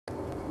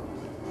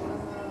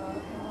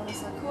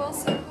So who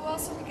else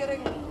are we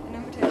getting an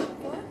invitation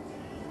for?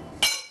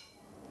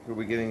 Who are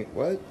we getting?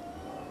 What?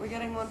 We're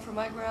getting one for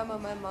my grandma,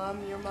 my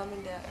mom, your mom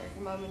and dad, or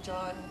your mom and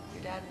John,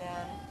 your dad and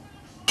Ann.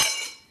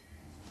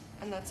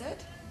 And that's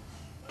it?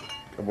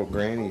 How about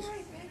grannies? Oh,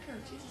 right, Baker.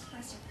 Jesus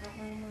Christ, I forgot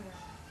my mother.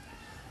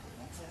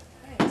 That's it.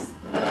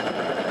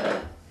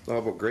 Thanks. How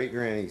about great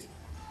grannies?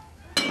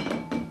 Yeah.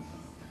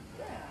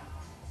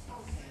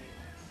 Okay.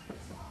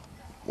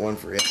 One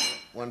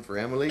for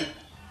Emily.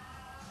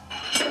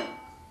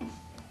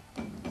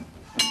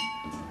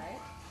 Right?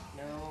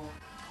 No.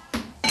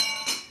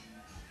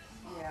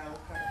 Yeah,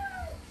 we'll cut it.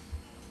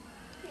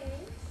 Okay.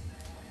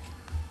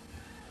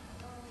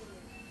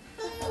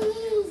 See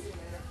you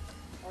later.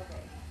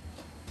 Okay.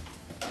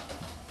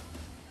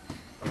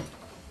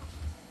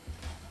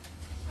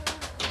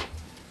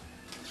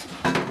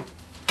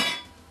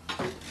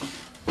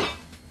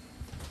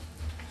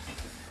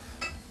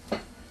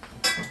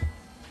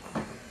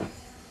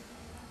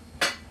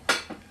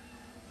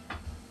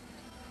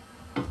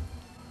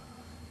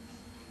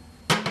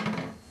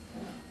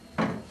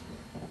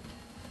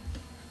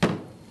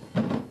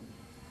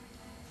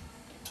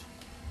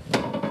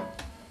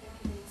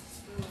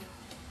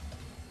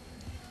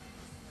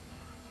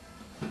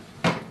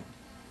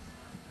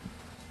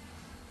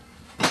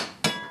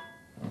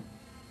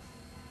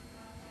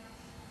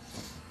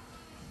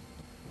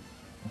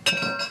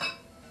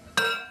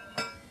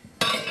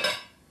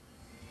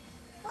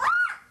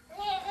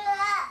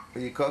 Are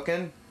you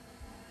cooking?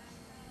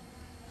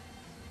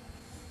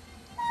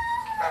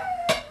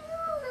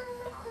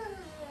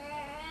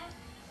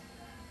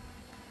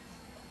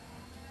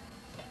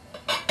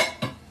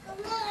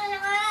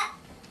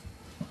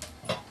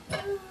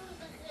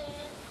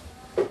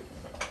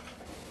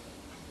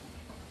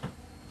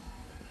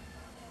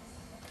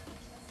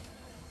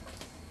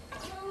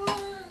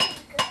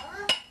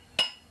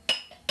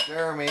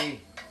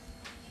 Jeremy.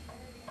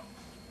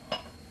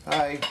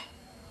 Hi.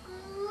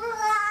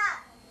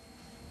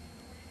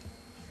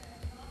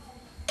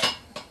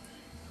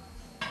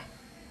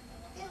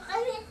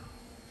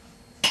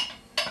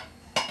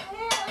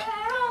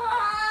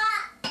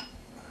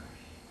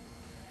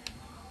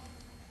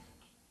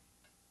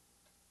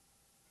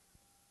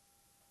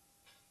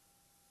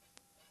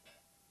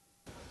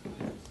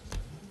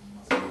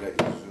 You got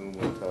your Zoom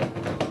on top.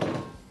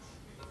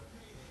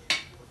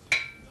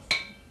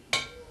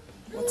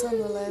 What's on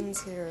the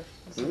lens here?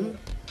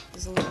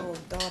 There's a little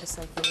dot of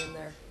something in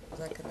there. Is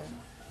that gonna...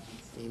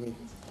 Amy,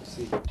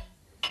 see.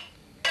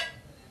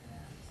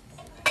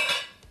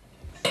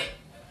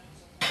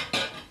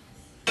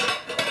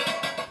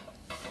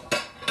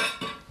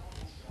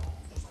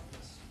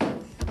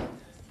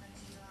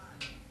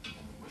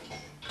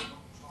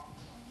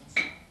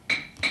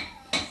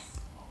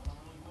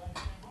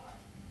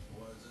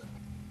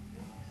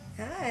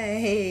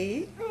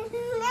 Hi.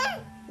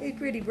 It's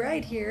pretty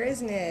bright here,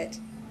 isn't it?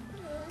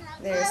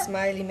 There's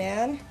Smiley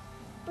Man.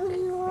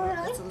 Oh,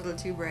 that's a little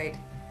too bright.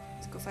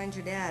 Let's go find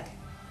your dad.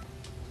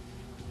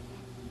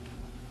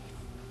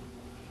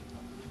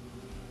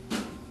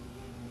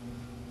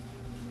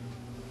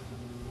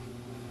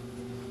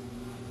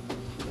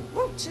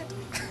 Oh, shit.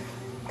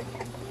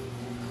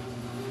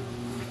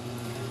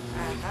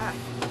 Aha.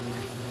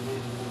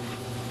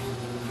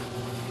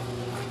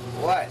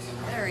 What?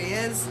 There he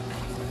is.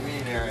 What do you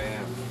mean there I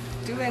am?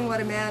 Doing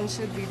what a man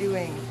should be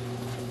doing.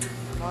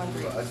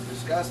 Laundry. Well, that's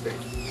disgusting.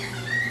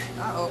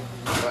 Uh-oh.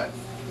 What?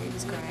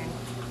 Baby's crying.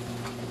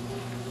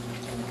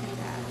 Look at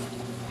that.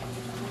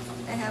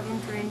 I have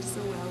him trained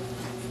so well.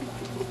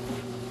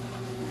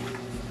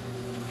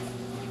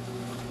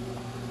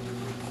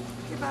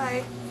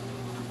 Goodbye.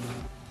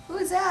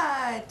 Who's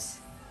that?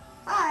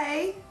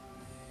 Hi.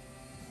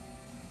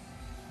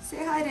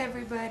 Say hi to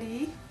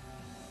everybody.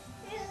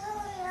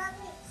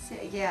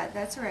 Yeah,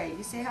 that's right.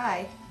 You say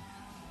hi.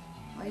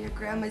 While your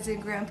grandmas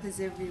and grandpas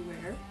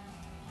everywhere.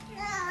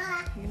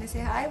 You gonna say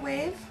hi?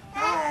 Wave.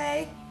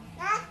 Hi.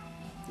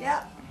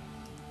 Yep.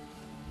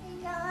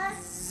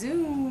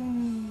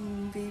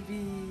 Zoom,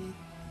 baby.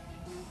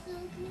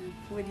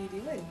 What are you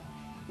doing?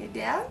 You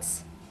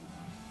dance?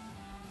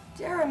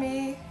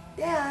 Jeremy,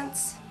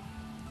 dance.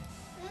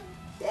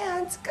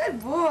 Dance. Good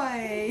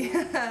boy.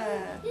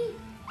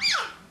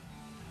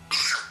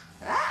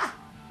 Ah.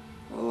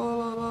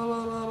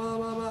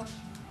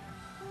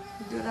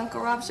 You do what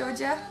Uncle Rob showed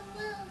you?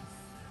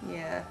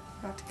 Yeah.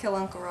 We'll have to kill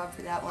Uncle Rob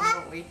for that one,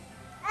 won't we?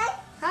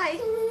 Hi.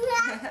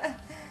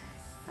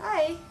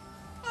 Hi.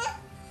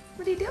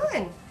 What are you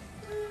doing?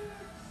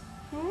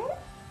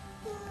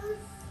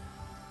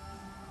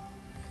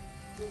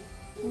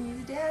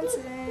 He's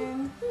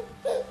dancing.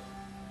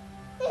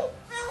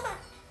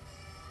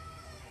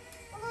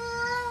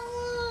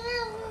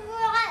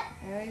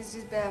 Oh, he's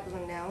just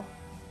babbling now.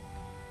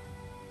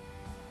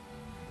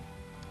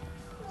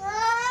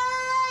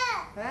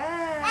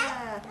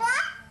 Ah.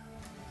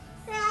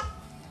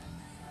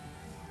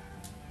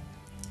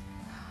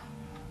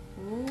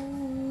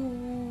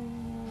 Ooh,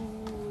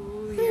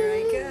 here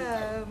I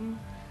come.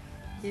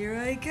 Here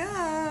I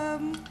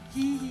come.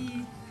 Hee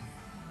hee.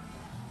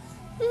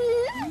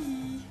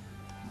 Hee.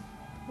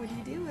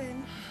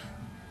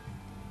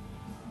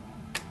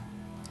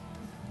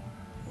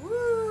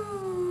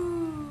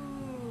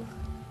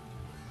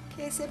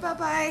 say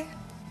bye-bye.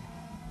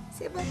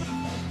 Say bye-bye.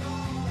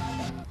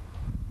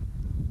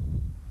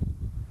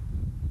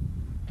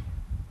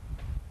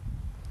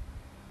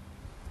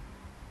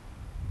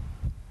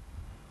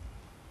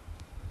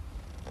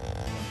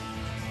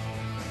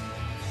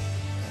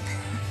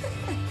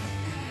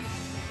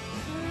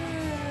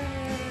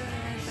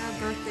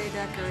 Birthday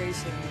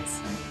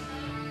decorations.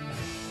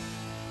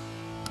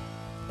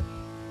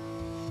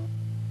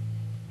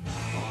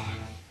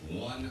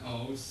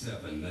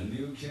 107, the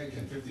new Kick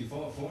and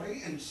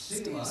 5440, and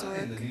Sheila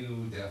and the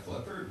new Def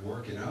Leppard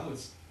working out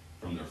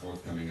from their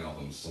forthcoming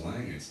album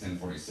Slang. It's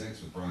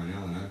 10:46 with Brian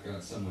Allen. I've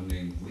got someone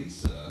named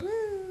Lisa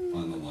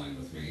on the line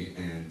with me,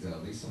 and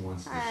Lisa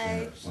wants to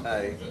share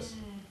something with us.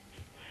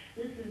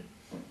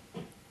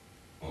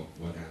 Oh,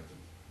 what happened?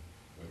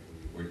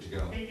 Where'd you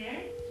go? Right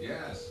there?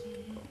 Yes.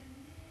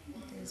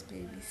 There's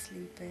baby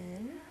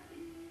sleeping.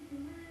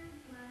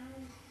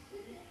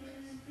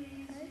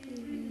 Hi,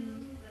 baby.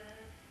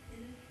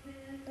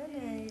 Good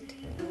night.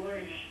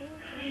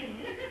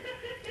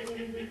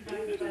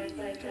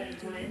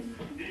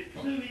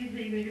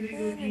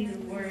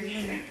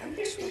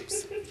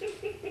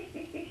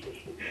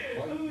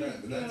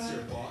 That's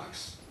your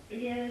box?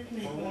 Yeah, that's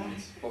my box.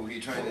 What were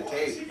you trying to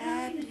tape?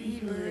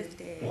 Happy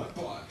birthday. What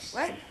box?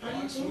 What?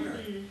 Box where?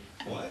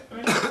 What?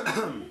 What?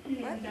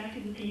 Back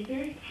of the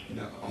paper?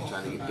 No. You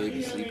trying to get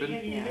baby sleeping?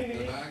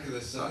 The back of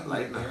the sun,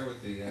 Light right there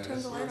with the... I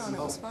turned the light on, it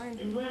was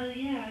fine. Well,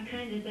 yeah,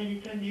 kind of, but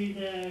it's under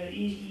the,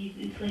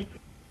 it's like...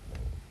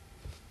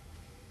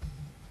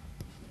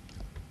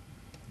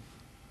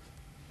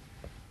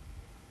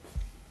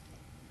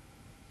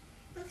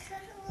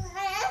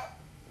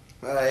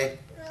 Bye.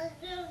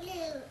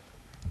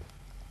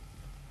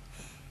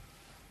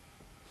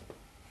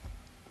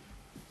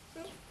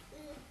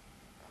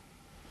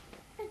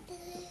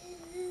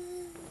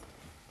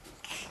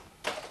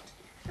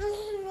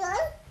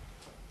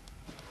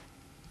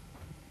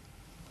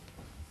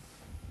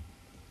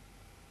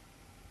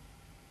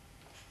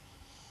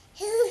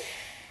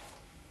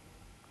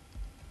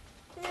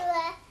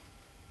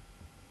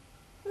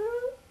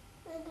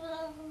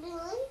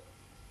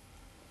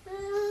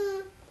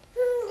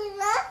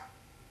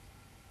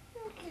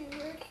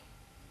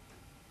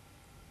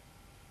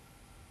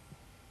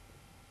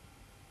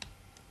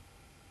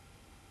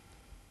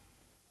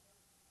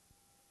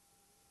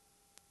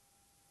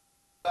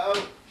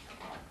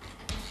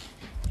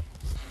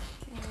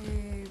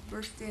 Okay,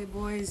 birthday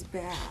boy's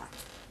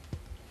bath.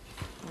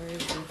 Where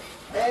is he?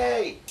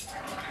 Hey!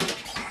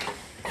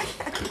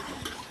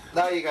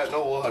 Now you got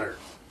no water.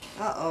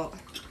 Uh-oh.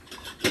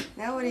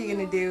 Now what are you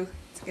gonna do?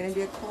 It's gonna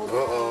be a cold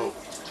Uh-oh.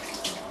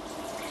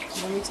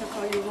 bath. Mommy took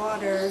all your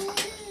water.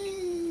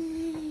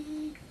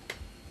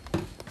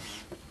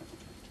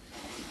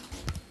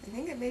 I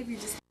think it maybe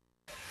just...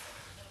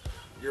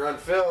 You're on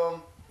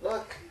film.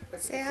 Look.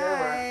 Say at the camera.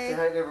 hi. Say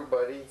hi to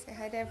everybody. Say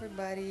hi to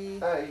everybody.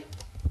 Hi.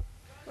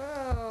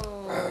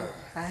 Whoa.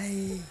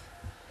 Hi.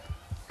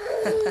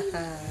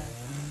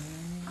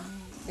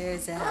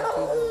 There's a happy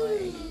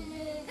boy.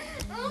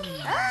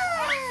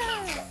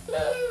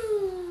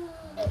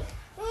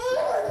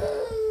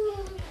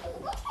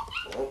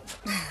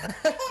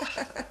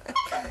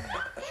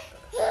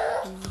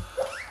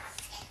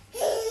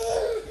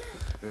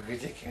 Look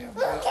at your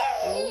camera.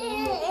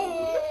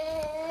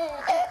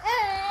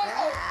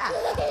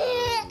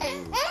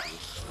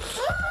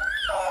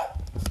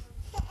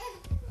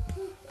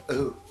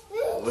 Ooh,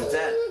 what's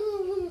that?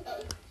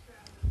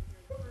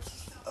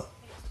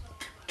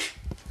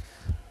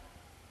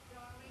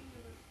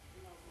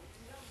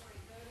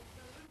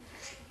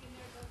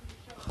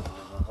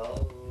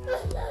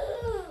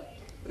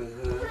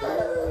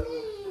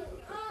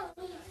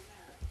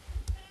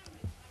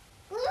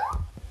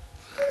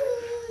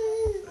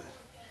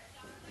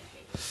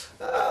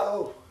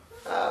 Oh,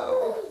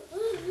 oh.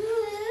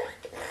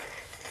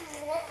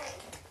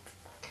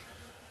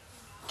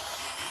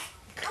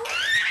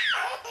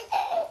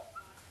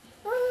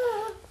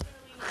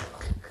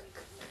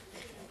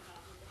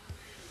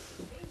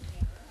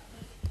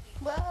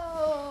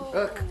 Whoa.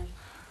 Look.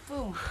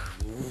 Boom.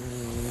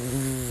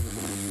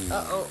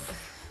 Uh-oh.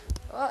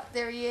 Oh,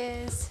 there he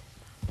is.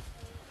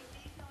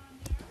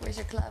 Where's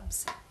your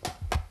clubs?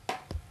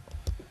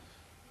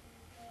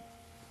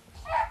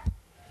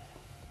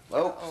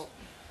 Oh. Oh.